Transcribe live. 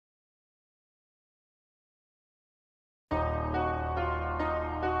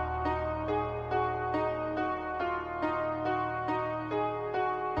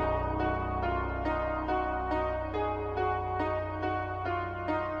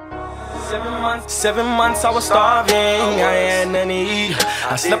7 months I was starving, I had nothing to eat.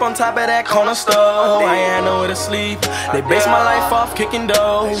 I slept on top of that corner stove, I had nowhere to sleep. They based my life off kicking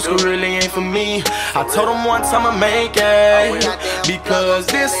doors, who really ain't for me. I told them once I'ma make it, because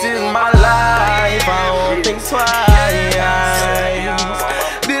this is my life, I don't think twice.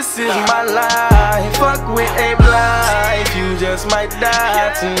 This is my life, fuck with a life, you just might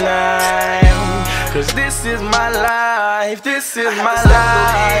die tonight. Cause this is my life, this is my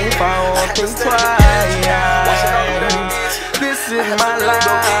life, I won't think twice. This is my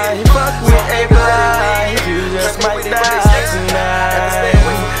life, fuck with a life, you just might die tonight.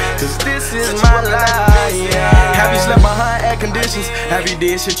 Cause this is my life. Have you slept behind air conditions? Have you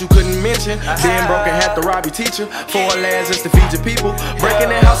did shit you couldn't mention? Being broken had to rob your teacher. 4 lads just to feed your people. Breaking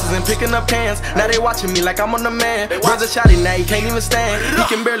their houses and picking up cans. Now they watching me like I'm on the man. Brother shot him, now he can't even stand. He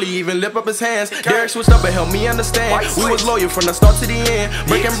can barely even lift up his hands. Derek switched up and helped me understand. We was loyal from the start to the end.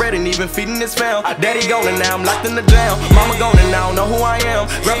 Breaking bread and even feeding his fam. Daddy gone and now I'm locked in the jail. Mama gone and now I don't know who I am.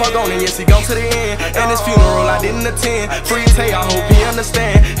 Grandpa gone and yes he gone to the end. And his funeral I didn't attend. Free Tay, I hope he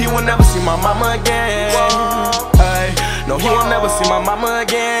understand. He will never see my mama again. No, he will never see my mama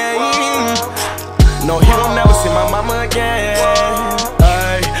again. No, he will never see my mama again.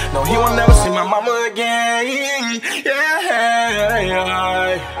 No, he will never see my mama again. Yeah.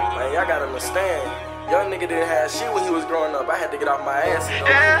 Man, y'all gotta understand. Young nigga didn't have shit when he was growing up. I had to get off my ass. And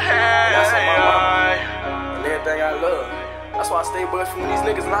I said my mama and everything I love. That's why I stay away from these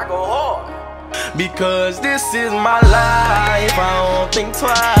niggas and I go hard. Because this is my life, I don't think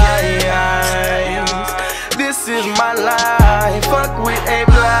twice. This is my life, fuck with a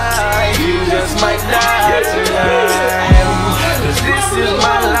life, you just might die tonight. Cause this is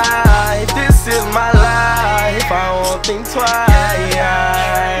my life, this is my life, I won't think twice.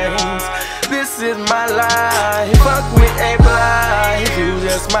 This is my life, fuck with a life, you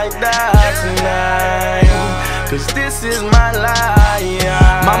just might die tonight. Cause this is my life.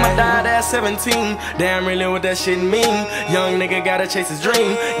 Mama died at 17, damn really what that shit mean. Young nigga gotta chase his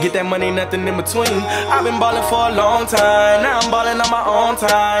dream, get that money, nothing in between. I've been ballin' for a long time, now I'm ballin' on my own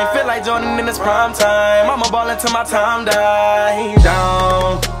time. Feel like Jordan in his prime time, I'ma ballin' till my time die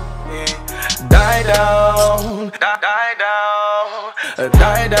down. Die down, die down,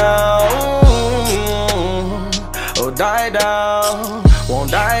 die down, oh die down.